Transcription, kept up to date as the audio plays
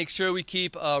Make sure we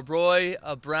keep Roy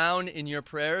Brown in your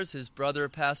prayers. His brother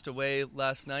passed away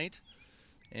last night,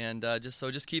 and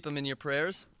just keep him in your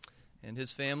prayers and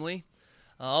his family.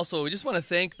 Also, we just want to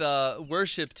thank the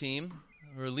worship team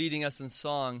who are leading us in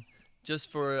song,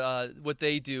 just for what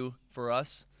they do for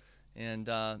us, and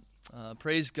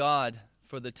praise God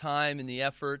for the time and the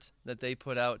effort that they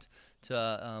put out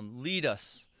to lead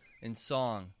us in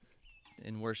song,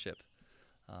 in worship.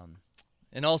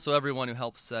 And also everyone who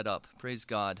helps set up. Praise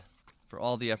God for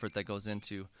all the effort that goes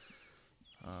into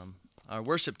our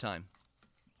worship time.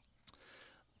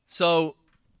 So,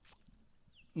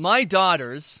 my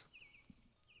daughters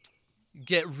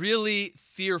get really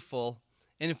fearful,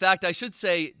 and in fact, I should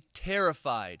say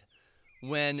terrified,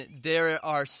 when there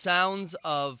are sounds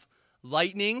of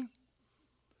lightning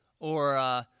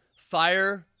or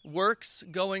fireworks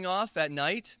going off at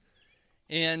night.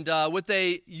 And what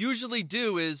they usually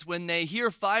do is when they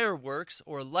hear fireworks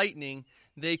or lightning,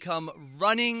 they come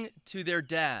running to their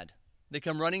dad. They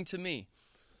come running to me.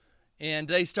 And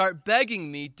they start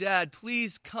begging me, "Dad,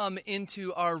 please come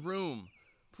into our room.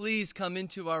 Please come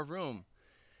into our room."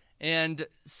 And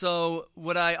so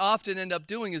what I often end up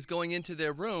doing is going into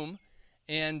their room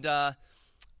and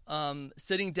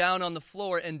sitting down on the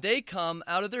floor, and they come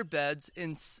out of their beds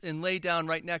and lay down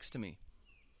right next to me.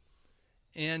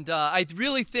 And I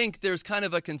really think there's kind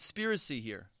of a conspiracy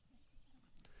here.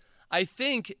 I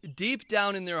think deep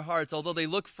down in their hearts, although they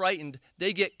look frightened,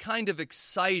 they get kind of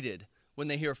excited when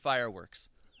they hear fireworks.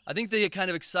 I think they get kind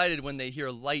of excited when they hear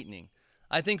lightning.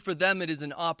 I think for them it is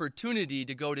an opportunity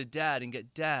to go to Dad and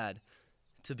get Dad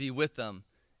to be with them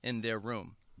in their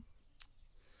room.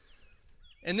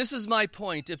 And this is my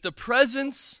point. If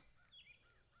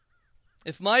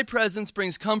my presence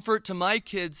brings comfort to my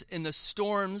kids in the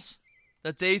storms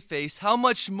that they face, how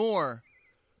much more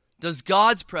does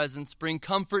God's presence bring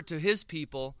comfort to his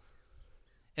people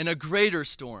in a greater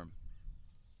storm,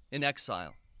 in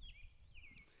exile?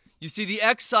 You see, the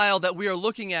exile that we are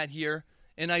looking at here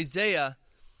in Isaiah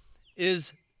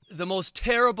is the most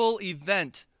terrible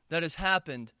event that has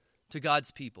happened to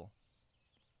God's people.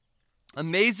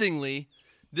 Amazingly,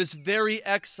 this very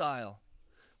exile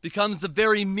becomes the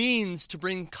very means to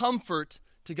bring comfort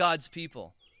to God's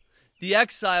people. The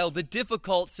exile, the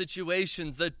difficult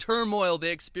situations, the turmoil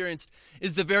they experienced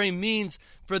is the very means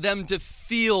for them to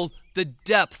feel the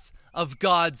depth of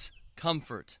God's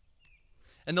comfort.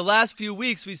 In the last few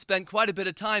weeks, we spent quite a bit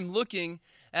of time looking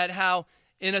at how,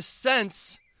 in a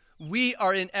sense, we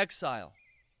are in exile.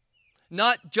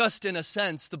 Not just in a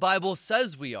sense, the Bible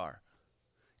says we are.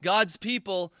 God's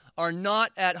people are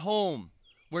not at home.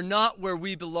 We're not where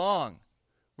we belong.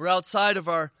 We're outside of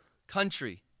our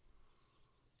country.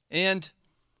 And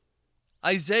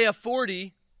Isaiah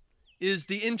 40 is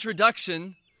the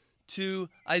introduction to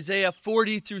Isaiah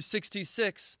 40 through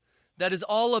 66 that is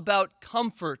all about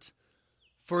comfort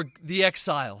for the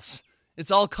exiles.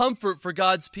 It's all comfort for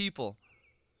God's people.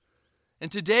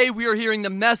 And today we are hearing the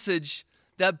message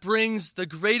that brings the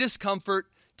greatest comfort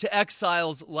to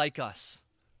exiles like us.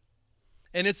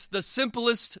 And it's the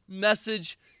simplest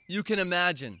message you can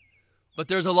imagine, but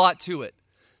there's a lot to it.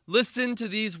 Listen to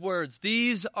these words.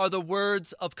 These are the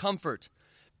words of comfort.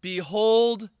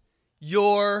 Behold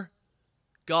your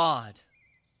God.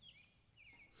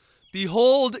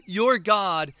 Behold your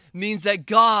God means that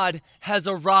God has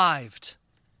arrived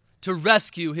to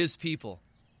rescue his people.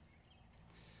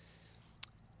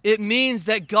 It means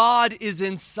that God is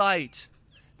in sight,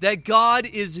 that God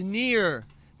is near,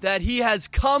 that he has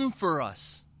come for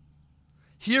us.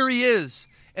 Here he is.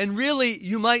 And really,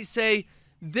 you might say,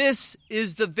 this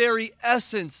is the very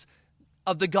essence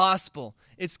of the gospel.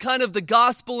 It's kind of the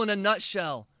gospel in a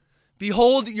nutshell.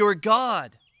 Behold your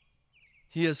God.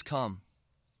 He has come.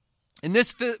 And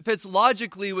this fits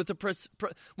logically with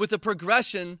the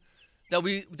progression that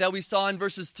we saw in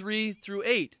verses 3 through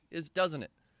 8, doesn't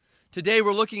it? Today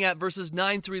we're looking at verses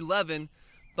 9 through 11,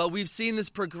 but we've seen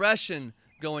this progression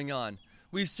going on.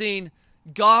 We've seen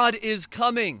God is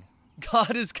coming.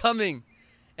 God is coming.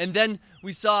 And then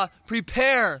we saw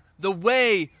prepare the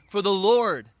way for the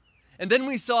Lord. And then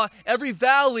we saw every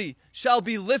valley shall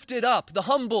be lifted up. The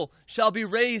humble shall be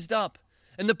raised up.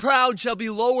 And the proud shall be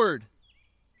lowered.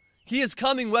 He is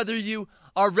coming whether you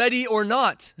are ready or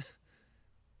not.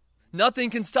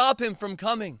 Nothing can stop him from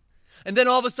coming. And then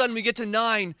all of a sudden we get to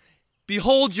 9.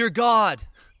 Behold your God.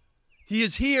 He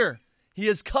is here. He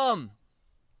has come.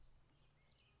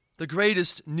 The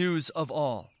greatest news of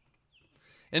all.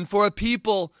 And for a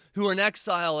people who are in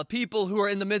exile, a people who are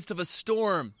in the midst of a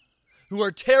storm, who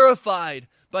are terrified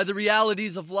by the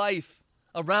realities of life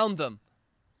around them,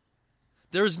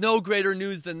 there is no greater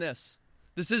news than this.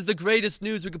 This is the greatest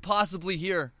news we could possibly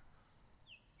hear.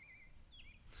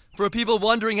 For people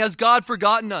wondering, has God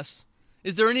forgotten us?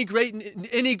 Is there any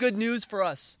good news for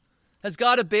us? Has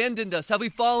God abandoned us? Have we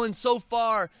fallen so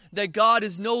far that God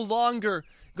is no longer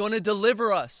going to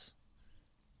deliver us?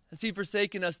 Has He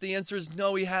forsaken us? The answer is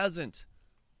no, He hasn't.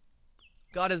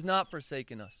 God has not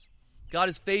forsaken us. God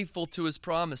is faithful to His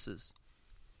promises.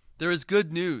 There is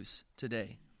good news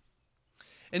today.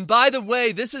 And by the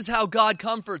way, this is how God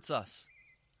comforts us.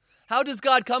 How does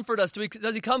God comfort us?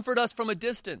 Does He comfort us from a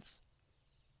distance?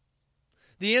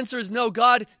 The answer is no.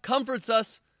 God comforts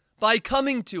us by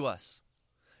coming to us.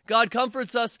 God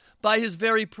comforts us by His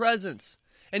very presence.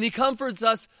 And He comforts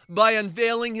us by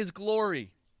unveiling His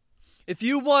glory. If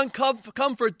you want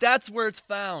comfort, that's where it's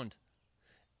found.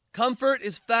 Comfort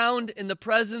is found in the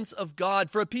presence of God.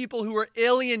 For a people who are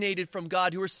alienated from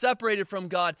God, who are separated from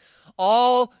God,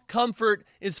 all comfort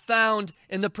is found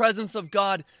in the presence of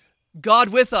God. God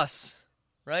with us,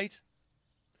 right?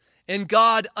 And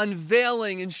God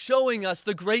unveiling and showing us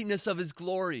the greatness of His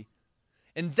glory.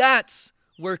 And that's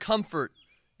where comfort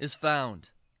is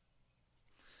found.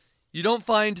 You don't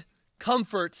find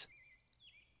comfort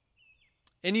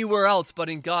anywhere else but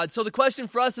in God. So the question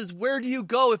for us is, where do you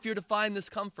go if you're to find this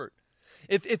comfort?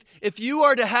 If you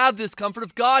are to have this comfort,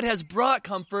 if God has brought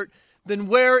comfort, then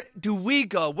where do we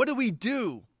go? What do we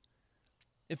do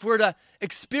if we're to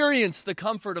experience the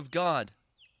comfort of God?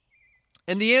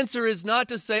 And the answer is not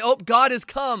to say, oh, God has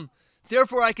come,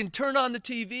 therefore I can turn on the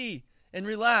TV and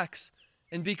relax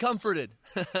and be comforted.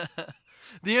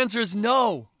 The answer is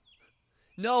no.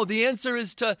 No, the answer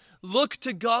is to look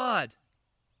to God.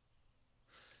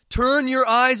 Turn your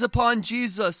eyes upon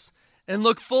Jesus and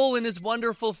look full in His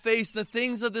wonderful face. The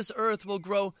things of this earth will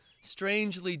grow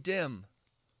strangely dim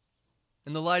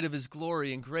in the light of His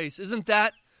glory and grace. Isn't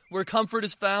that where comfort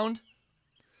is found?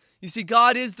 You see,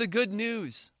 God is the good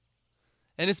news.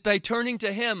 And it's by turning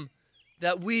to Him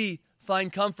that we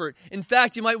find comfort. In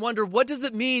fact, you might wonder, what does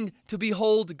it mean to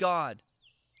behold God?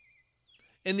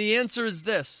 And the answer is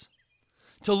this: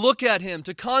 to look at Him,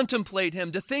 to contemplate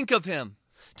Him, to think of Him,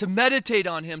 to meditate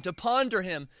on Him, to ponder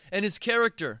Him and His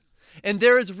character. And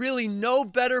there is really no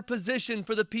better position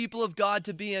for the people of God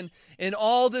to be in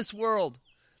all this world.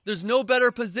 There's no better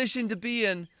position to be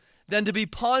in than to be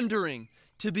pondering,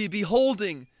 to be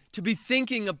beholding, to be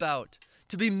thinking about,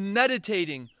 to be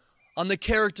meditating on the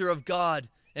character of God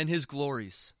and His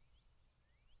glories.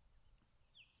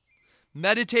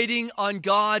 Meditating on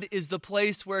God is the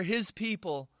place where His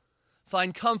people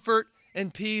find comfort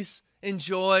and peace and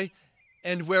joy,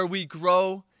 and where we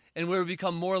grow and where we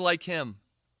become more like Him.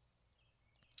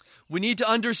 We need to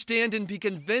understand and be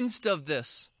convinced of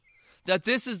this, that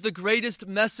this is the greatest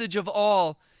message of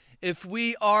all if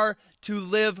we are to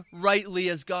live rightly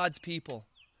as God's people.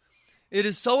 It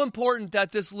is so important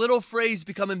that this little phrase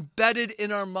become embedded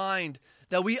in our mind,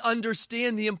 that we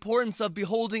understand the importance of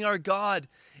beholding our God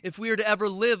if we are to ever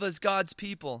live as God's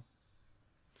people.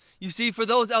 You see, for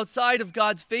those outside of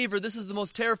God's favor, this is the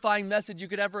most terrifying message you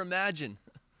could ever imagine,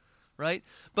 right?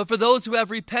 But for those who have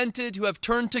repented, who have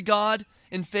turned to God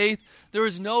in faith, there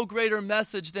is no greater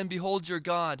message than behold your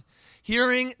God.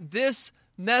 Hearing this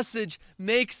message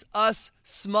makes us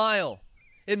smile.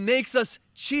 It makes us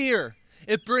cheer.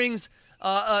 It brings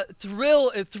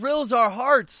thrill. It thrills our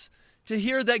hearts to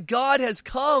hear that God has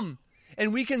come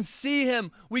and we can see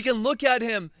Him, we can look at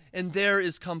Him, and there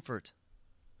is comfort.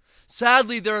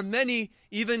 Sadly, there are many,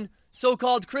 even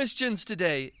so-called Christians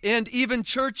today, and even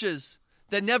churches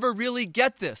that never really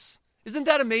get this. Isn't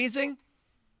that amazing?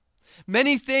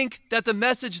 Many think that the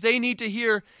message they need to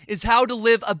hear is how to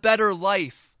live a better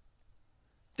life.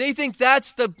 They think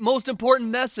that's the most important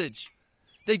message.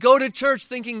 They go to church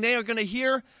thinking they are going to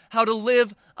hear how to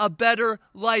live a better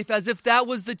life, as if that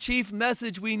was the chief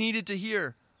message we needed to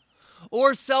hear.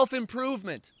 Or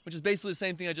self-improvement, which is basically the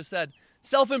same thing I just said.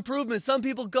 Self-improvement. Some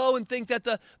people go and think that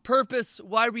the purpose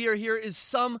why we are here is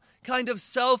some kind of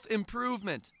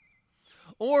self-improvement.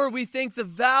 Or we think the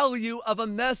value of a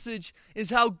message is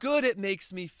how good it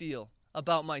makes me feel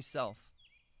about myself.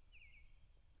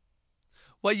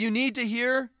 What you need to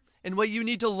hear and what you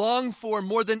need to long for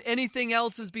more than anything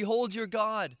else is behold your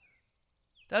God.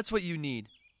 That's what you need.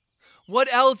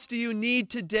 What else do you need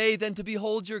today than to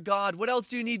behold your God? What else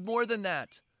do you need more than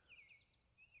that?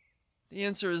 The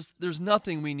answer is there's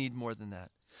nothing we need more than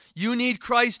that. You need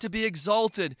Christ to be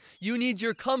exalted. You need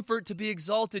your comfort to be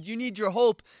exalted. You need your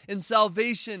hope and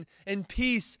salvation and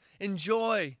peace and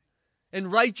joy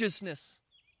and righteousness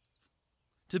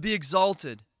to be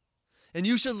exalted. And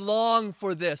you should long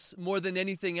for this more than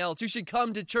anything else. You should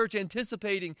come to church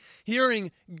anticipating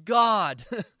hearing God,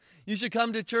 You should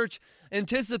come to church,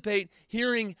 anticipate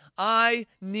hearing, I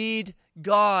need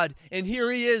God. And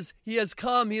here he is. He has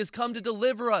come. He has come to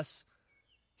deliver us.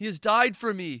 He has died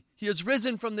for me. He has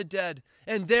risen from the dead.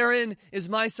 And therein is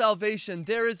my salvation.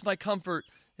 There is my comfort.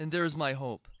 And there is my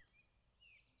hope.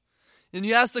 And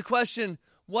you ask the question,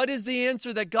 what is the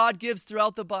answer that God gives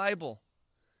throughout the Bible?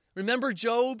 Remember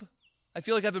Job? I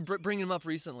feel like I've been bringing him up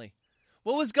recently.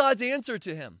 What was God's answer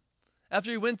to him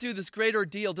after he went through this great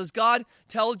ordeal? Does God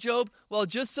tell Job, well,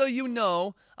 just so you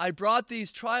know, I brought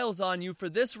these trials on you for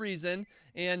this reason,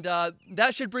 and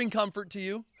that should bring comfort to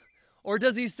you? Or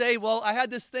does he say, well, I had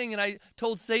this thing, and I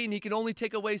told Satan he could only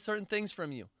take away certain things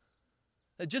from you?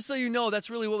 Just so you know, that's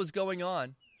really what was going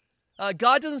on.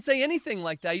 God doesn't say anything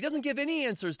like that. He doesn't give any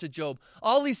answers to Job.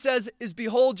 All he says is,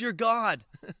 behold your God.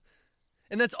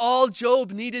 And that's all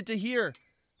Job needed to hear.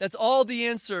 That's all the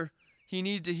answer he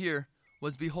needed to hear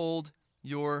was, behold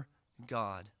your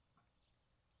God.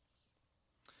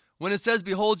 When it says,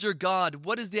 behold your God,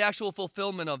 what is the actual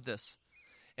fulfillment of this?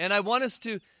 And I want us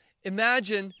to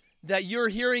imagine that you're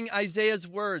hearing Isaiah's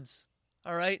words,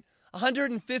 all right?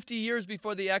 150 years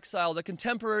before the exile, the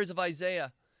contemporaries of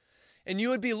Isaiah. And you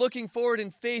would be looking forward in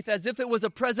faith as if it was a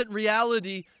present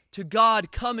reality to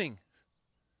God coming,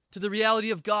 to the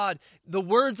reality of God. The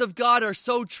words of God are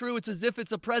so true, it's as if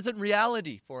it's a present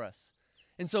reality for us.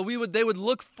 And so they would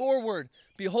look forward.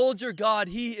 Behold your God,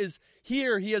 he is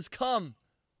here, he has come.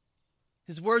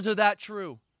 His words are that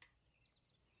true.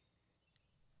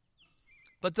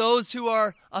 But those who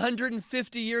are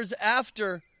 150 years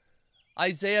after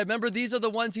Isaiah, remember these are the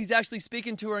ones he's actually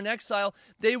speaking to who are in exile,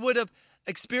 they would have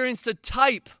experienced a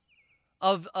type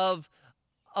of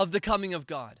the coming of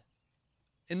God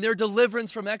in their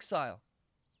deliverance from exile.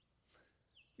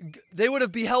 They would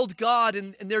have beheld God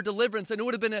in their deliverance, and it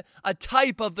would have been a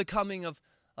type of the coming of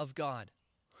God.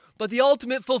 But the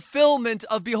ultimate fulfillment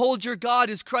of behold your God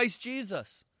is Christ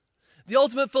Jesus. The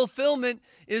ultimate fulfillment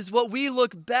is what we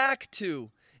look back to,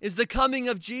 is the coming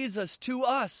of Jesus to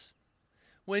us.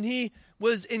 When he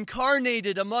was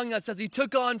incarnated among us, as he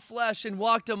took on flesh and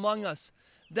walked among us.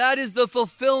 That is the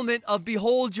fulfillment of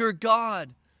behold your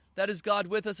God. That is God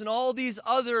with us. And all these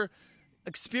other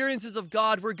experiences of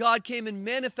God where God came and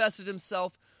manifested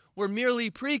himself were merely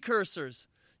precursors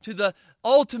to the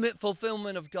ultimate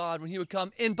fulfillment of God when he would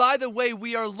come. And by the way,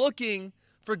 we are looking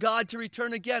for God to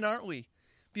return again, aren't we?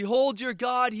 Behold your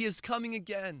God, he is coming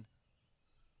again.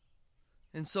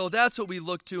 And so that's what we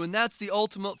look to, and that's the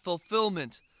ultimate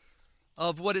fulfillment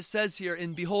of what it says here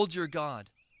in behold your God.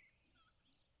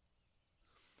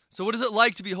 So what is it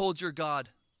like to behold your God?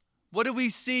 What do we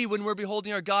see when we're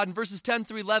beholding our God? And verses 10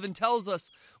 through 11 tells us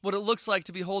what it looks like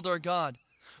to behold our God.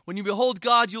 When you behold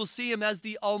God, you'll see him as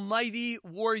the almighty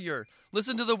warrior.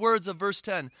 Listen to the words of verse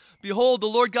 10. Behold, the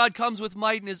Lord God comes with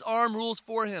might, and his arm rules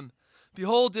for him.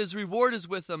 Behold, his reward is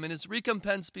with him, and his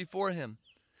recompense before him.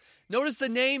 Notice the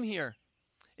name here.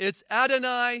 It's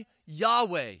Adonai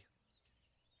Yahweh.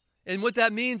 And what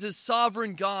that means is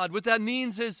sovereign God. What that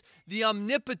means is the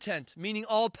omnipotent, meaning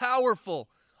all-powerful,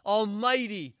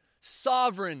 almighty,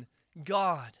 sovereign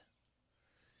God.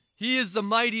 He is the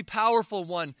mighty, powerful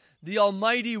one, the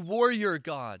almighty warrior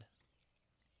God.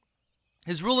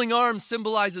 His ruling arm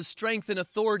symbolizes strength and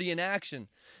authority in action.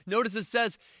 Notice it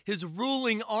says his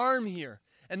ruling arm here,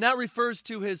 and that refers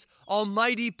to his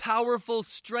almighty, powerful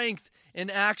strength in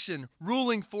action,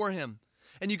 ruling for him.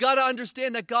 And you got to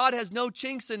understand that God has no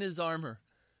chinks in his armor.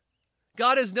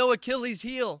 God has no Achilles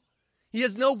heel. He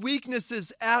has no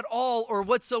weaknesses at all or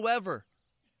whatsoever.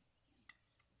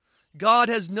 God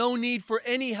has no need for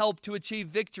any help to achieve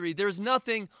victory. There's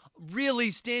nothing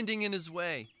really standing in his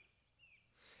way.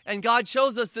 And God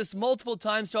shows us this multiple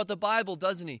times throughout the Bible,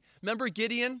 doesn't he? Remember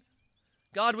Gideon?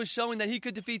 God was showing that he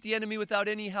could defeat the enemy without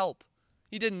any help.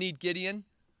 He didn't need Gideon.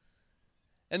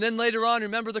 And then later on,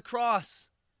 remember the cross.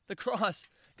 The cross.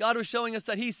 God was showing us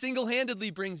that he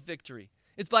single-handedly brings victory.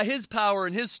 It's by his power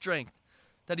and his strength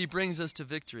that he brings us to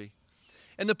victory.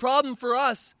 And the problem for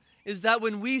us is that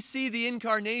when we see the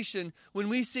incarnation, when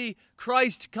we see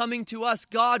Christ coming to us,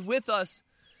 God with us,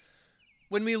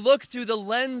 when we look through the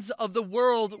lens of the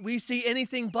world, we see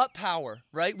anything but power,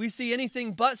 right? We see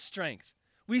anything but strength.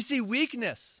 We see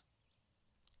weakness.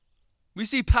 We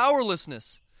see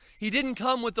powerlessness. He didn't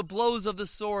come with the blows of the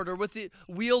sword or with the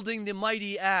wielding the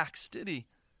mighty axe, did he?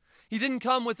 He didn't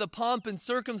come with the pomp and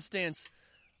circumstance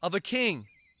of a king.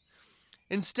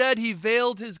 Instead, he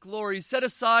veiled his glory, set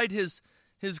aside his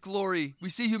glory. We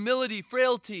see humility,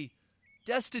 frailty,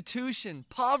 destitution,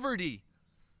 poverty,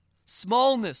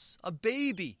 smallness, a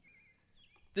baby.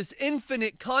 This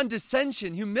infinite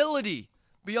condescension, humility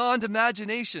beyond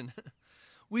imagination.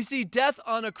 we see death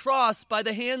on a cross by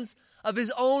the hands of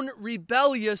his own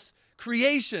rebellious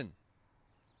creation.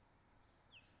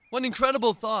 What an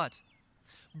incredible thought.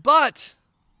 But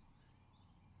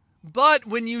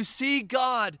when you see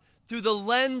God through the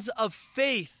lens of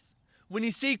faith, when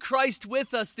you see Christ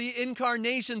with us, the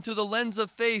incarnation through the lens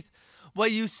of faith,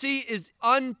 what you see is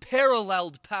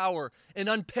unparalleled power and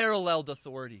unparalleled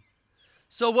authority.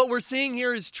 So what we're seeing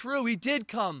here is true. He did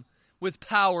come with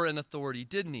power and authority,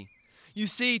 didn't he? You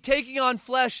see, taking on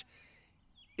flesh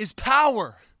is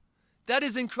power. That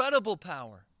is incredible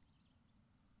power.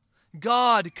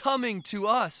 God coming to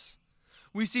us.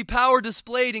 We see power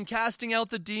displayed in casting out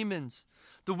the demons,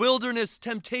 the wilderness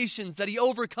temptations that he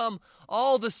overcome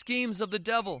all the schemes of the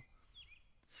devil.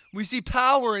 We see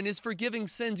power in his forgiving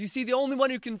sins. You see, the only one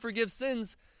who can forgive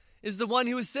sins is the one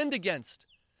who is sinned against.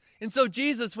 And so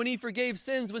Jesus, when he forgave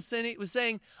sins, was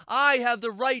saying, I have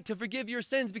the right to forgive your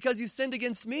sins because you sinned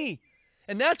against me.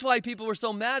 And that's why people were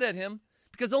so mad at him,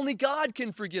 because only God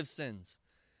can forgive sins.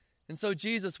 And so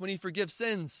Jesus, when he forgives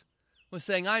sins, was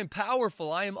saying, I am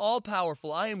powerful, I am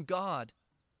all-powerful, I am God.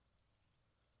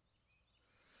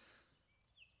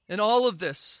 And all of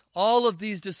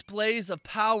these displays of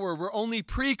power were only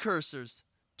precursors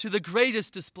to the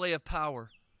greatest display of power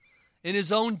in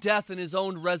his own death and his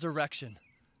own resurrection.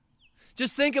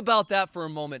 Just think about that for a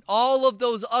moment. All of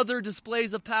those other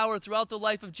displays of power throughout the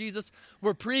life of Jesus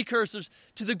were precursors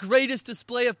to the greatest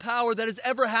display of power that has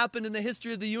ever happened in the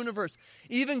history of the universe.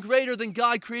 Even greater than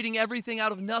God creating everything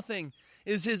out of nothing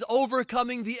is his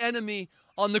overcoming the enemy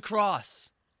on the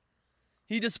cross.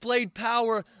 He displayed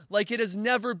power like it has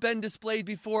never been displayed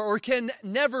before or can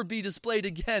never be displayed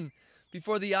again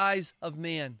before the eyes of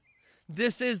man.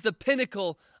 This is the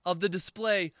pinnacle of the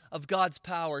display of God's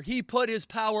power. He put his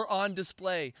power on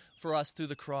display for us through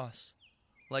the cross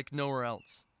like nowhere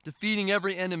else, defeating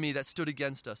every enemy that stood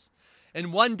against us.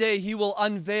 And one day he will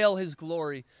unveil his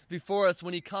glory before us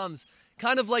when he comes,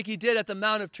 kind of like he did at the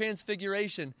Mount of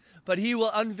Transfiguration, but he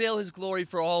will unveil his glory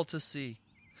for all to see.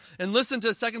 And listen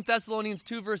to 2 Thessalonians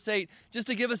 2 verse 8, just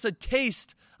to give us a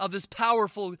taste of this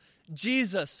powerful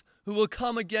Jesus who will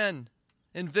come again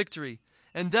in victory.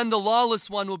 And then the lawless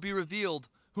one will be revealed,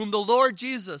 whom the Lord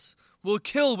Jesus will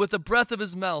kill with the breath of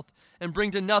his mouth and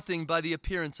bring to nothing by the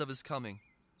appearance of his coming.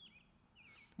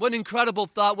 What an incredible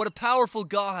thought. What a powerful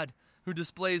God who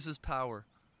displays his power.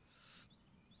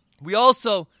 We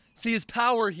also see his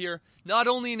power here, not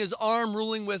only in his arm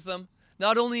ruling with him,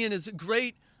 not only in his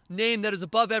great name that is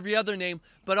above every other name,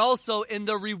 but also in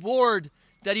the reward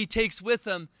that he takes with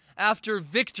him after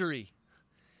victory.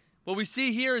 What we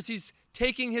see here is he's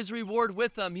taking his reward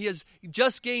with him. He has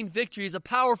just gained victory. He's a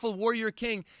powerful warrior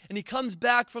king, and he comes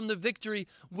back from the victory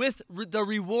with the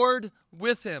reward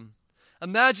with him.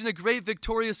 Imagine a great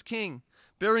victorious king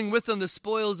bearing with him the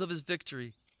spoils of his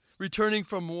victory, returning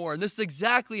from war. And this is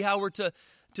exactly how we're to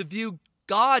view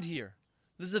God here.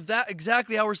 This is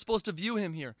exactly how we're supposed to view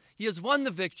him here. He has won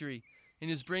the victory and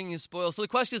is bringing his spoils. So the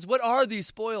question is, what are these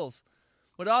spoils?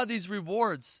 What are these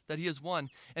rewards that he has won?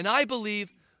 And I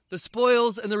believe the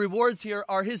spoils and the rewards here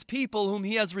are his people whom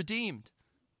he has redeemed.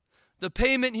 The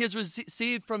payment he has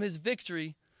received from his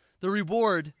victory, the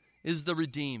reward is the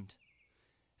redeemed.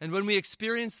 And when we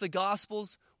experience the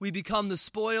Gospels, we become the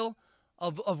spoil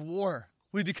of war.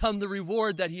 We become the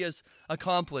reward that he has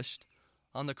accomplished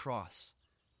on the cross.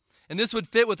 And this would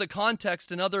fit with the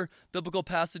context in other biblical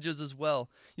passages as well.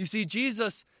 You see,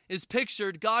 Jesus is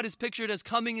pictured, God is pictured as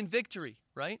coming in victory,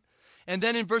 right? And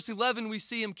then in verse 11, we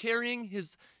see him carrying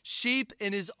his sheep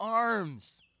in his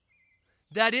arms.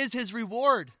 That is his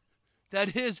reward.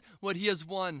 That is what he has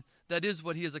won. That is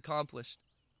what he has accomplished.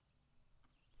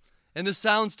 And this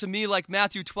sounds to me like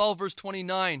Matthew 12, verse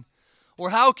 29. Or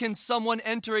how can someone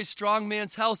enter a strong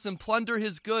man's house and plunder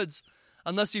his goods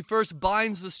unless he first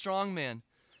binds the strong man?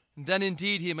 Then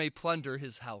indeed he may plunder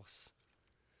his house.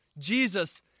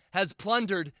 Jesus has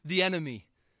plundered the enemy.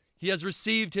 He has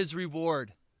received his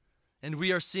reward. And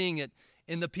we are seeing it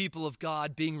in the people of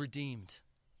God being redeemed.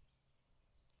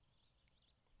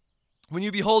 When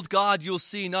you behold God, you'll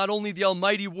see not only the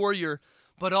almighty warrior,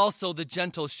 but also the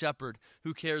gentle shepherd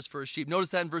who cares for his sheep. Notice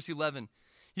that in verse 11.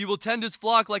 He will tend his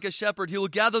flock like a shepherd. He will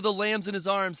gather the lambs in his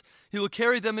arms. He will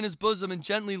carry them in his bosom and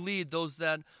gently lead those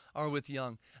that are with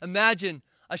young. Imagine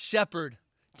a shepherd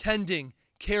tending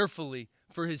carefully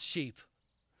for his sheep.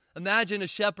 Imagine a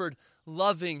shepherd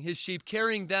loving his sheep,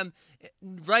 carrying them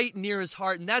right near his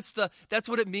heart. And that's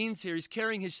what it means here. He's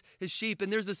carrying his sheep.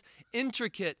 And there's this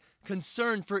intricate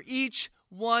concern for each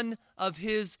one of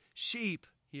his sheep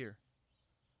here.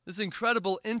 This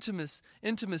incredible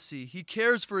intimacy. He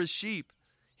cares for his sheep.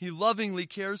 He lovingly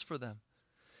cares for them.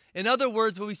 In other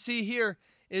words, what we see here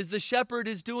is the shepherd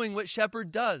is doing what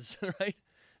shepherd does, right?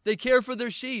 They care for their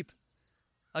sheep.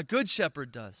 A good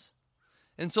shepherd does.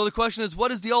 And so the question is,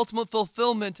 what is the ultimate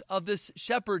fulfillment of this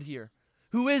shepherd here?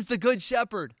 Who is the good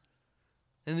shepherd?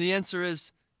 And the answer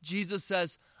is, Jesus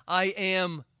says, I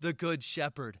am the good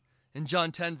shepherd. In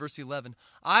John 10, verse 11,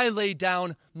 I lay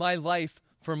down my life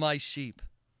for my sheep.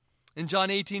 In John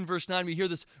 18, verse 9, we hear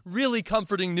this really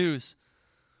comforting news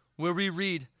where we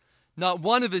read, not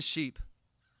one of his sheep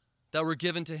that were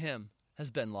given to him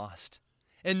has been lost,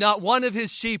 and not one of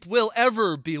his sheep will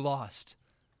ever be lost.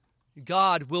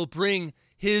 God will bring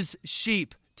his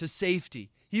sheep to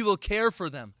safety. He will care for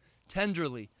them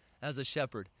tenderly as a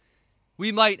shepherd.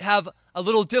 We might have a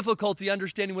little difficulty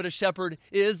understanding what a shepherd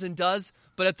is and does,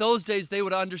 but at those days they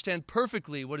would understand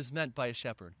perfectly what is meant by a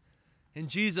shepherd. And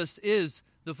Jesus is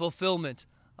the fulfillment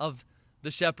of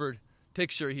the shepherd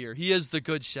picture here. He is the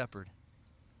good shepherd.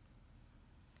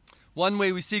 One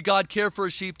way we see God care for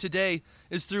his sheep today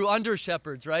is through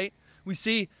under-shepherds, right? We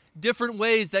see different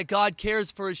ways that God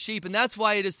cares for his sheep, and that's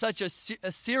why it is such a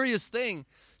serious thing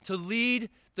to lead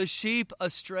the sheep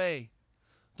astray.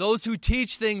 Those who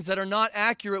teach things that are not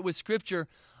accurate with Scripture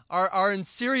are in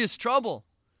serious trouble.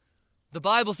 The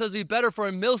Bible says it would be better for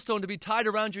a millstone to be tied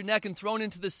around your neck and thrown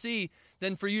into the sea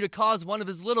than for you to cause one of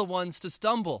his little ones to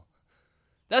stumble.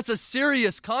 That's a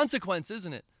serious consequence,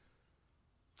 isn't it?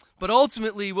 But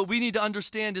ultimately, what we need to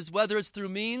understand is whether it's through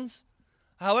means,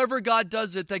 however God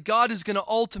does it, that God is going to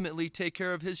ultimately take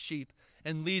care of his sheep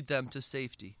and lead them to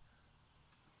safety.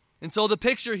 And so the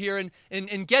picture here,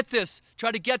 and get this,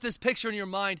 try to get this picture in your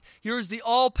mind. Here is the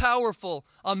all-powerful,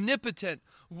 omnipotent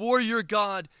warrior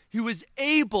God who is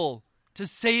able to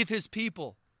save his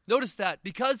people. Notice that.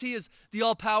 Because he is the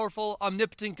all-powerful,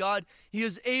 omnipotent God, he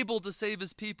is able to save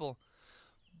his people.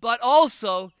 But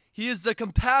also, he is the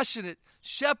compassionate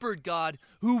shepherd God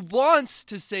who wants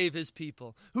to save his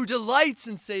people, who delights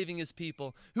in saving his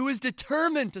people, who is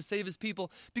determined to save his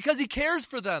people because he cares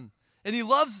for them and he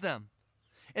loves them.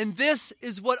 And this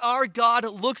is what our God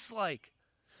looks like.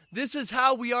 This is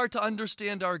how we are to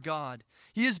understand our God.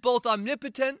 He is both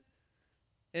omnipotent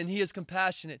and he is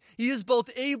compassionate. He is both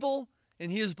able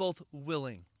and he is both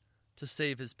willing to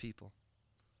save his people.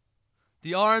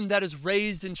 The arm that is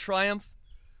raised in triumph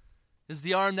is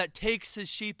the arm that takes his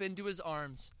sheep into his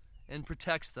arms and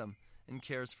protects them and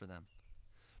cares for them.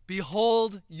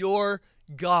 Behold your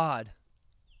God.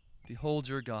 Behold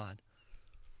your God.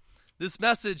 This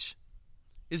message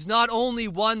is not only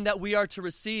one that we are to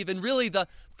receive, and really the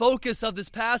focus of this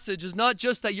passage is not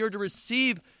just that you're to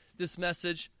receive this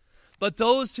message, but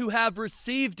those who have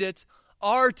received it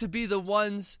are to be the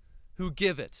ones who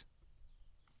give it.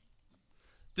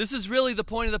 This is really the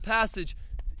point of the passage.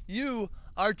 You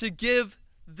are to give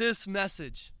this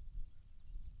message.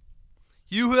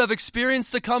 You who have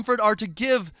experienced the comfort are to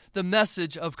give the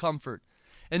message of comfort.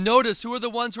 And notice, who are the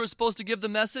ones who are supposed to give the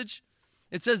message?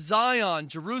 It says Zion,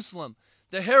 Jerusalem,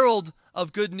 the herald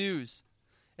of good news.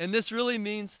 And this really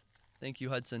means, thank you,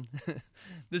 Hudson.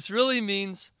 This really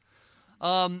means,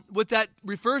 what that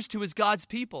refers to is God's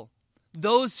people.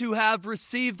 Those who have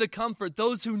received the comfort,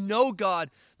 those who know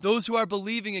God, those who are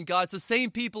believing in God. It's the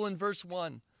same people in verse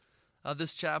 1 of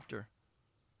this chapter.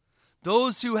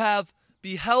 Those who have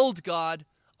beheld God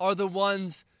are the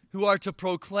ones who are to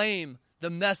proclaim the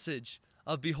message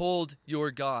of behold your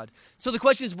God. So the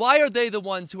question is, why are they the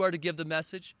ones who are to give the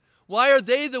message? Why are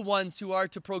they the ones who are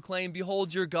to proclaim,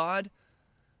 behold your God?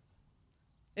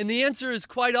 And the answer is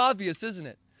quite obvious, isn't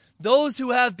it? Those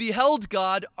who have beheld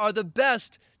God are the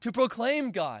best to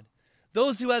proclaim God.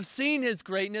 Those who have seen his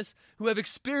greatness, who have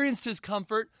experienced his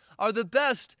comfort, are the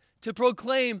best to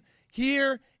proclaim,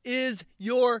 here is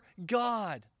your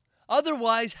God.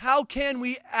 Otherwise, how can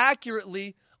we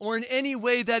accurately, or in any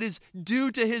way that is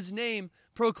due to his name,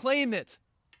 proclaim it?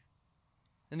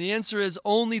 And the answer is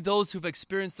only those who've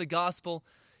experienced the gospel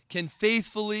can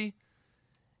faithfully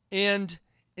and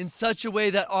in such a way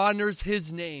that honors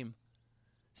his name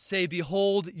say,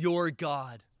 behold your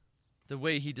God, the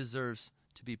way he deserves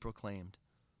to be proclaimed.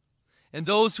 And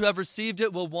those who have received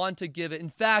it will want to give it. In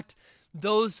fact,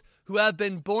 those who have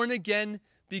been born again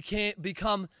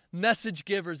become message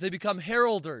givers. They become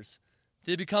heralders.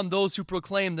 They become those who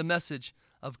proclaim the message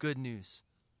of good news.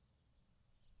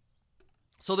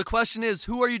 So the question is,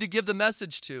 who are you to give the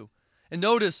message to? And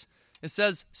notice, it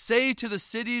says, say to the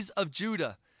cities of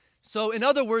Judah. So in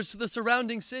other words, to the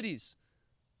surrounding cities.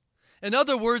 In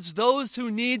other words, those who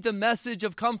need the message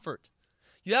of comfort.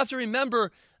 You have to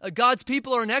remember, God's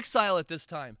people are in exile at this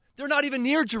time. They're not even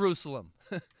near Jerusalem.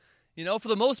 For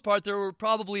the most part, there were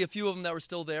probably a few of them that were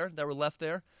still there, that were left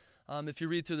there, if you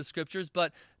read through the scriptures.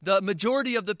 But the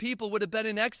majority of the people would have been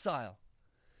in exile.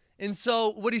 And so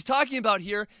what he's talking about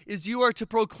here is you are to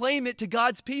proclaim it to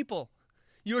God's people.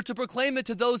 You are to proclaim it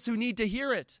to those who need to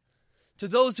hear it, to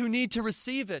those who need to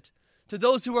receive it, to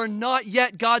those who are not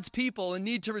yet God's people and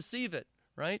need to receive it,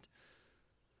 right?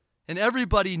 And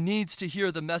everybody needs to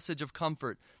hear the message of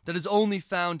comfort that is only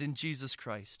found in Jesus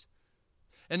Christ.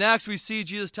 In Acts, we see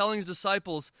Jesus telling his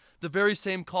disciples the very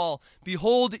same call,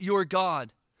 "Behold your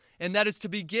God," and that is to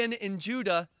begin in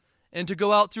Judah and to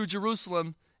go out through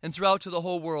Jerusalem and throughout to the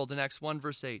whole world in Acts 1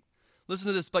 verse 8. Listen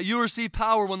to this. "But you will receive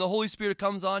power when the Holy Spirit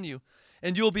comes on you,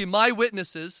 and you will be my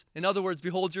witnesses," in other words,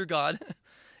 behold your God,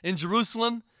 "in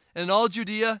Jerusalem and in all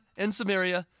Judea and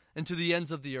Samaria and to the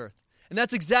ends of the earth." And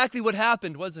that's exactly what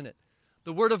happened, wasn't it?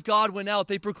 The word of God went out.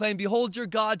 They proclaimed, "Behold your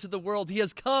God," to the world. He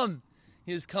has come.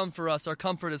 He has come for us. Our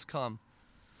comfort has come.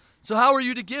 So how are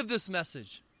you to give this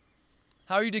message?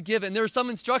 How are you to give it? And there are some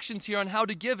instructions here on how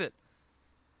to give it.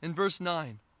 In verse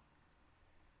 9.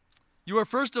 You are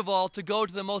first of all to go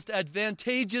to the most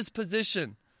advantageous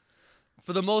position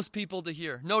for the most people to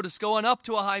hear. Notice, going up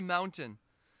to a high mountain.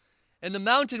 And the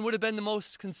mountain would have been the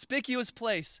most conspicuous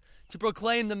place to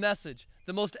proclaim the message,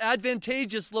 the most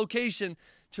advantageous location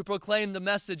to proclaim the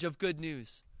message of good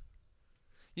news.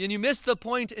 And you miss the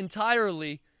point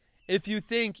entirely if you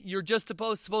think you're just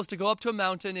supposed to go up to a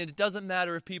mountain and it doesn't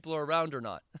matter if people are around or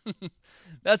not.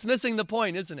 That's missing the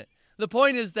point, isn't it? The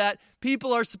point is that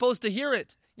people are supposed to hear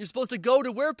it. You're supposed to go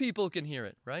to where people can hear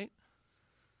it, right?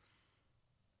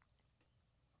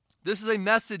 This is a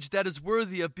message that is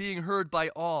worthy of being heard by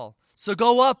all. So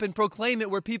go up and proclaim it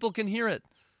where people can hear it.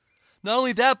 Not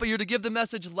only that, but you're to give the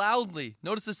message loudly.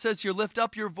 Notice it says here, lift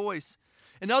up your voice.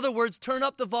 In other words, turn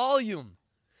up the volume.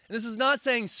 And this is not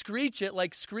saying screech it,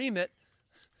 like scream it.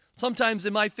 Sometimes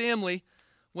in my family,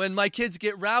 when my kids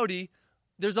get rowdy,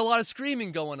 there's a lot of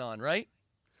screaming going on, right?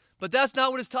 But that's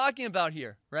not what it's talking about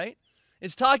here, right?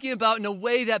 It's talking about in a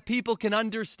way that people can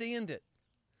understand it,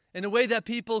 in a way that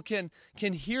people can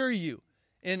hear you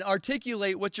and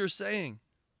articulate what you're saying.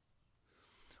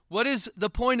 What is the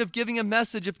point of giving a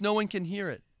message if no one can hear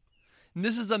it? And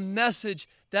this is a message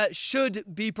that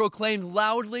should be proclaimed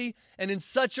loudly and in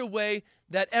such a way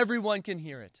that everyone can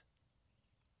hear it.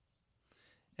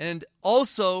 And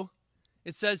also,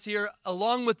 it says here,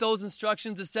 along with those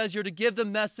instructions, it says you're to give the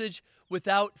message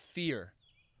without fear.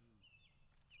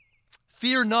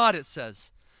 Fear not, it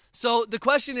says. So the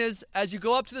question is, as you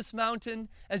go up to this mountain,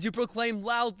 as you proclaim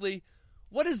loudly,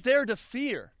 what is there to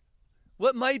fear?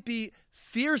 What might be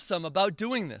fearsome about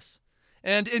doing this?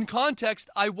 And in context,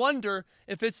 I wonder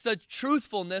if it's the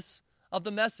truthfulness of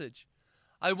the message.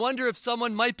 I wonder if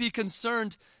someone might be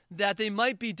concerned that they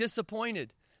might be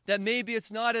disappointed, that maybe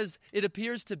it's not as it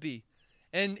appears to be.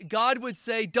 And God would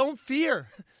say, don't fear.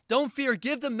 Don't fear.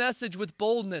 Give the message with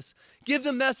boldness. Give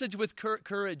the message with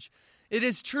courage. It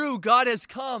is true. God has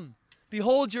come.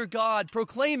 Behold your God.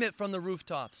 Proclaim it from the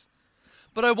rooftops.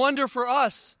 But I wonder for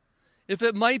us if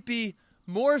it might be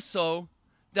more so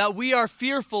that we are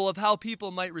fearful of how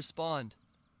people might respond.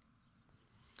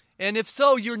 And if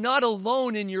so, you're not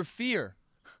alone in your fear.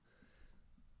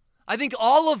 I think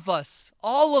all of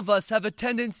us have a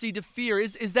tendency to fear.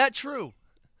 Is that true?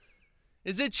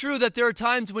 Is it true that there are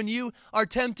times when you are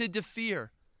tempted to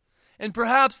fear? And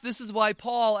perhaps this is why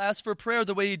Paul asks for prayer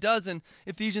the way he does in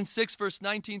Ephesians 6, verse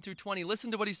 19 through 20.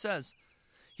 Listen to what he says.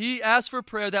 He asks for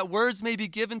prayer that words may be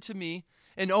given to me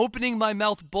and opening my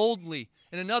mouth boldly.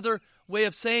 And another way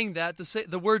of saying that,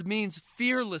 the word means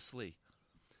fearlessly,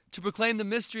 to proclaim the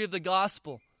mystery of the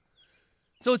gospel.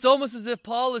 So it's almost as if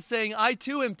Paul is saying, I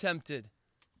too am tempted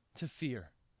to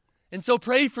fear. And so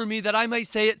pray for me that I might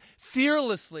say it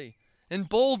fearlessly and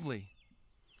boldly.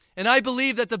 And I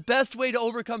believe that the best way to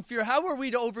overcome fear, how are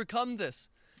we to overcome this?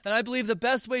 And I believe the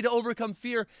best way to overcome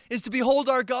fear is to behold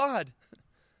our God.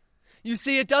 You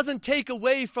see, it doesn't take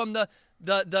away from the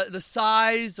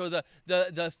size or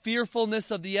the fearfulness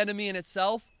of the enemy in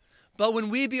itself. But when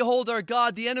we behold our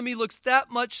God, the enemy looks that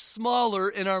much smaller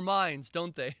in our minds,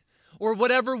 don't they? Or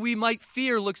whatever we might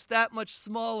fear looks that much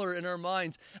smaller in our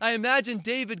minds. I imagine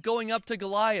David going up to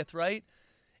Goliath, right?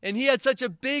 And he had such a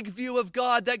big view of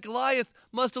God that Goliath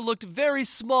must have looked very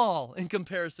small in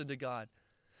comparison to God.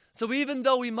 So even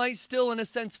though we might still, in a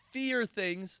sense, fear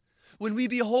things, when we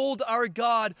behold our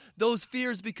God, those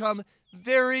fears become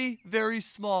very, very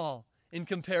small in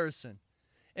comparison.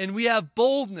 And we have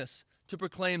boldness to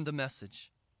proclaim the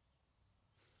message.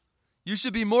 You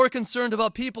should be more concerned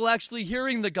about people actually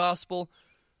hearing the gospel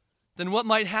than what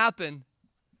might happen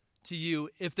to you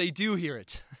if they do hear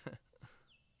it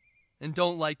and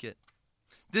don't like it.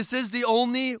 This is the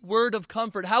only word of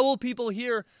comfort. How will people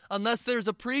hear unless there's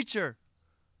a preacher?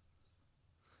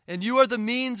 And you are the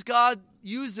means God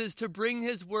uses to bring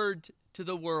his word to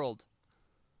the world.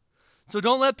 So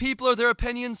don't let people or their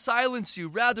opinions silence you.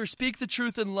 Rather, speak the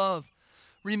truth in love.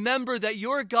 Remember that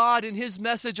your God and his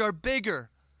message are bigger.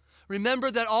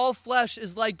 Remember that all flesh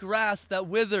is like grass that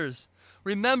withers.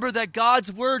 Remember that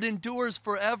God's word endures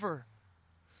forever.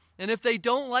 And if they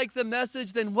don't like the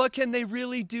message, then what can they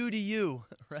really do to you,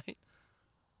 right?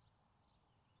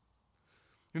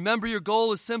 Remember, your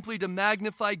goal is simply to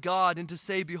magnify God and to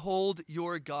say, behold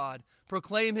your God.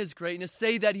 Proclaim his greatness.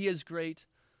 Say that he is great.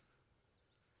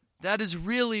 That is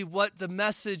really what the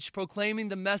message, proclaiming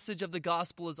the message of the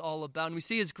gospel is all about. And we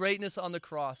see his greatness on the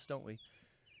cross, don't we?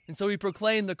 And so we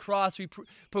proclaim the cross. We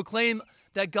proclaim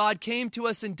that God came to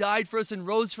us and died for us and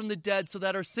rose from the dead so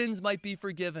that our sins might be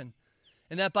forgiven.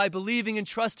 And that by believing and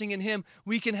trusting in him,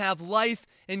 we can have life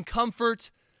and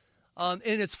comfort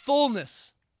in its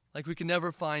fullness like we can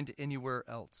never find anywhere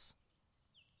else.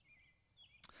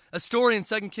 A story in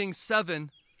 2 Kings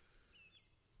 7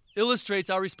 illustrates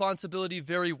our responsibility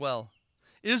very well.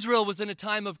 Israel was in a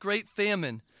time of great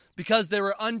famine because they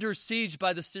were under siege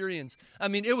by the Syrians. I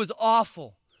mean, it was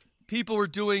awful. People were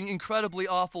doing incredibly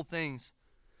awful things.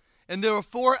 And there were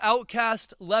 4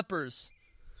 outcast lepers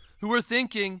who were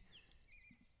thinking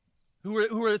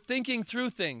through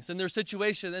things in their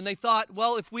situation. And they thought,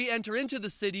 well, if we enter into the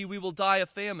city, we will die of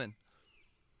famine.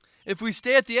 If we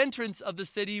stay at the entrance of the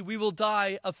city, we will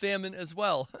die of famine as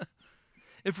well.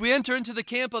 If we enter into the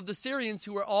camp of the Syrians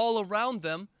who were all around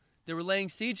them, they were laying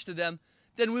siege to them,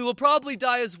 then we will probably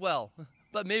die as well.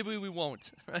 But maybe we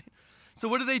won't, right? So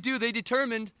what do? They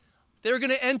determined they were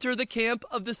going to enter the camp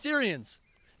of the Syrians.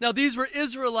 Now, these were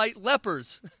Israelite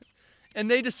lepers, and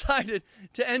they decided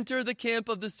to enter the camp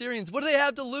of the Syrians. What do they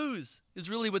have to lose is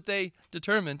really what they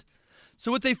determined.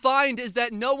 So what they find is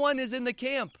that no one is in the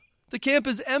camp. The camp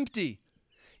is empty.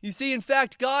 You see, in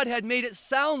fact, God had made it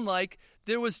sound like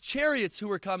there was chariots who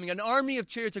were coming, an army of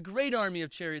chariots, a great army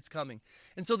of chariots coming.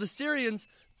 And so the Syrians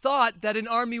thought that an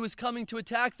army was coming to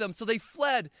attack them. So they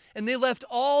fled, and they left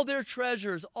all their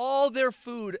treasures, all their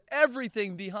food,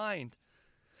 everything behind.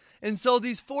 And so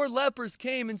these 4 lepers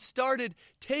came and started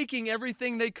taking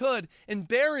everything they could and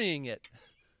burying it.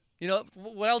 You know,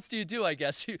 what else do you do, I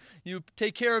guess? You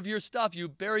take care of your stuff. You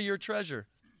bury your treasure.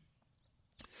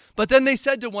 But then they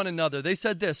said to one another, they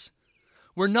said this,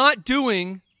 we're not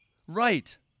doing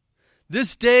right.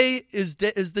 This day is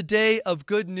the day of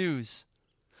good news.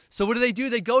 So what do?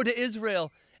 They go to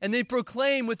Israel and they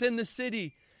proclaim within the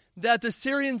city that the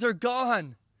Syrians are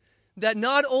gone. That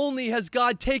not only has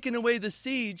God taken away the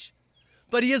siege,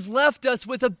 but he has left us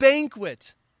with a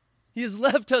banquet. He has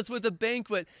left us with a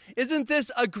banquet. Isn't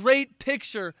this a great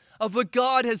picture of what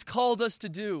God has called us to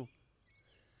do?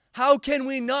 How can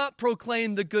we not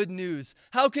proclaim the good news?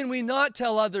 How can we not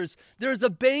tell others there's a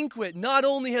banquet? Not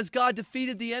only has God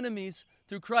defeated the enemies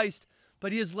through Christ,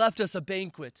 but he has left us a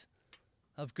banquet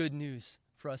of good news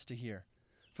for us to hear,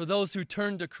 for those who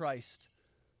turn to Christ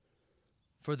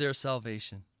for their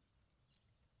salvation.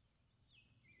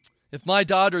 If my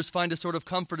daughters find a sort of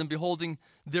comfort in beholding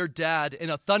their dad in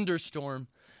a thunderstorm,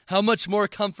 how much more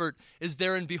comfort is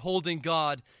there in beholding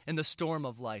God in the storm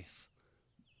of life?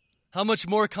 How much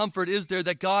more comfort is there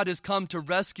that God has come to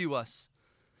rescue us?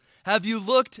 Have you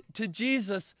looked to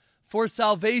Jesus for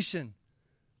salvation?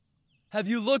 Have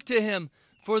you looked to him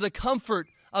for the comfort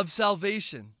of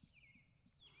salvation?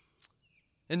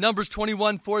 In Numbers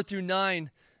 21, 4-9,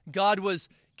 God was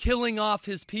killing off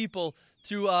his people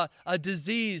through a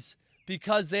disease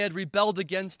because they had rebelled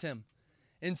against him.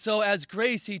 And so as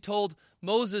grace, he told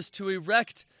Moses to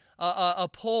erect a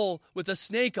pole with a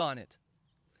snake on it.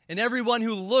 And everyone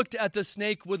who looked at the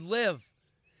snake would live.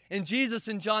 And Jesus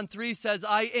in John 3 says,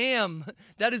 I am.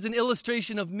 That is an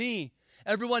illustration of me.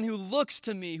 Everyone who looks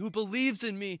to me, who believes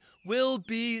in me, will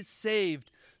be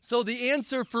saved. So the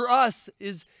answer for us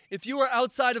is, if you are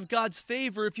outside of God's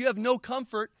favor, if you have no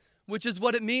comfort, which is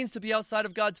what it means to be outside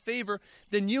of God's favor,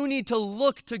 then you need to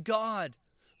look to God.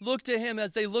 Look to him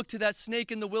as they looked to that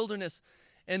snake in the wilderness,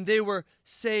 and they were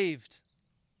saved.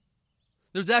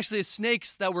 There's actually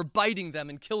snakes that were biting them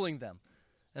and killing them.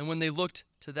 And when they looked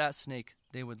to that snake,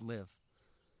 they would live.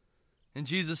 And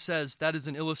Jesus says, that is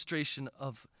an illustration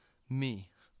of me.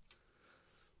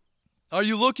 Are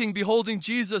you looking, beholding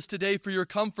Jesus today for your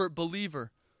comfort,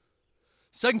 believer?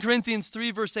 2 Corinthians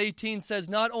 3 verse 18 says,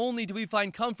 not only do we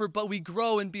find comfort, but we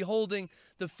grow in beholding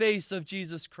the face of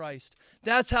Jesus Christ.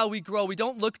 That's how we grow. We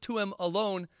don't look to him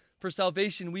alone for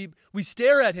salvation. We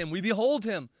stare at him. We behold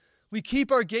him. We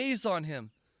keep our gaze on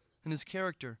him and his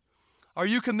character. Are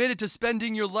you committed to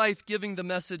spending your life giving the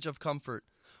message of comfort?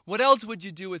 What else would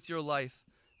you do with your life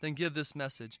than give this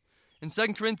message? In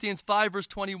 2 Corinthians 5, verse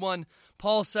 21,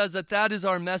 Paul says that is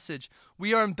our message.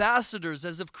 We are ambassadors,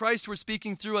 as if Christ were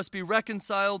speaking through us, be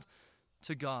reconciled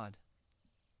to God.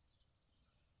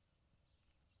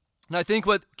 And I think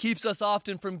what keeps us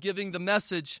often from giving the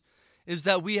message is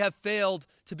that we have failed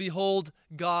to behold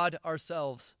God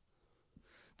ourselves.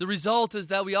 The result is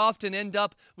that we often end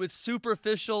up with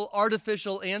superficial,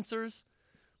 artificial answers.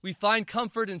 We find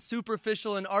comfort in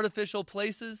superficial and artificial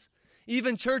places.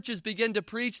 Even churches begin to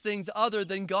preach things other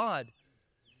than God.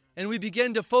 And we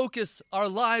begin to focus our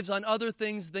lives on other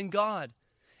things than God.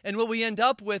 And what we end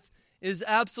up with is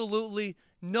absolutely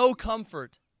no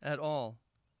comfort at all.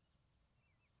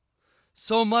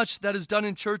 So much that is done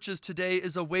in churches today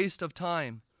is a waste of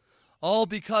time, all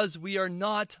because we are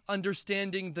not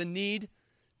understanding the need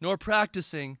nor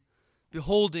practicing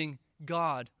beholding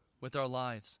God with our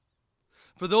lives.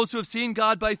 For those who have seen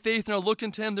God by faith and are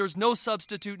looking to Him, there is no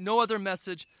substitute, no other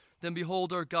message than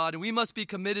behold our God. And we must be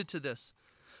committed to this,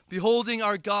 beholding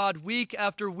our God week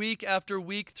after week after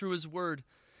week through His Word.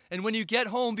 And when you get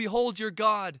home, behold your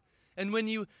God. And when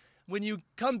you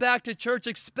come back to church,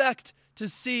 expect to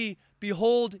see,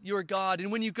 behold your God.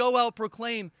 And when you go out,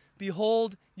 proclaim,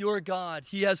 behold your God.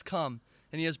 He has come,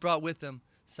 and He has brought with Him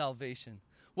salvation.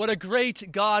 What a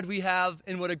great God we have,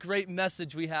 and what a great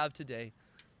message we have today.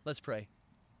 Let's pray.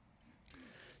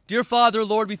 Dear Father,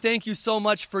 Lord, we thank you so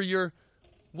much for your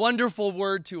wonderful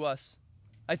word to us.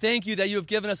 I thank you that you have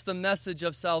given us the message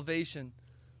of salvation.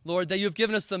 Lord, that you have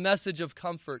given us the message of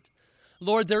comfort.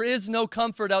 Lord, there is no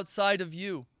comfort outside of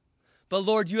you. But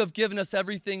Lord, you have given us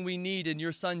everything we need in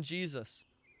your Son, Jesus.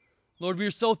 Lord, we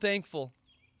are so thankful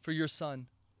for your Son.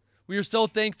 We are so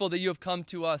thankful that you have come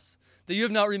to us, that you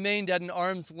have not remained at an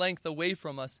arm's length away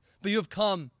from us, but you have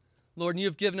come, Lord, and you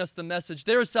have given us the message.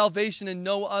 There is salvation in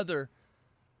no other.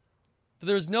 For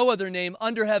there is no other name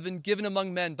under heaven given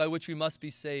among men by which we must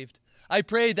be saved. I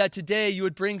pray that today you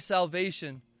would bring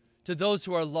salvation to those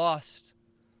who are lost.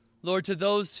 Lord, to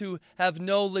those who have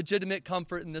no legitimate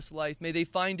comfort in this life, may they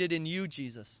find it in you,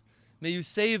 Jesus. May you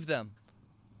save them.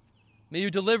 May you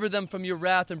deliver them from your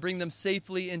wrath and bring them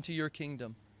safely into your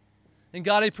kingdom. And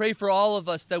God, I pray for all of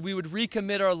us that we would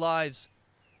recommit our lives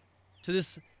to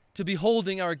this, to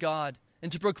beholding our God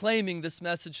and to proclaiming this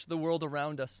message to the world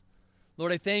around us.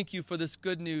 Lord, I thank you for this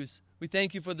good news. We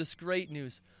thank you for this great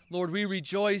news. Lord, we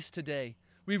rejoice today.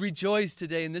 We rejoice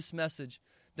today in this message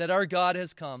that our God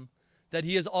has come, that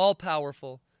He is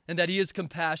all-powerful, and that He is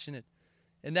compassionate,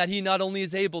 and that He not only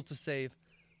is able to save,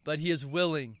 but He is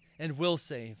willing and will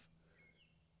save.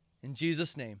 In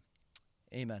Jesus' name,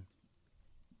 amen.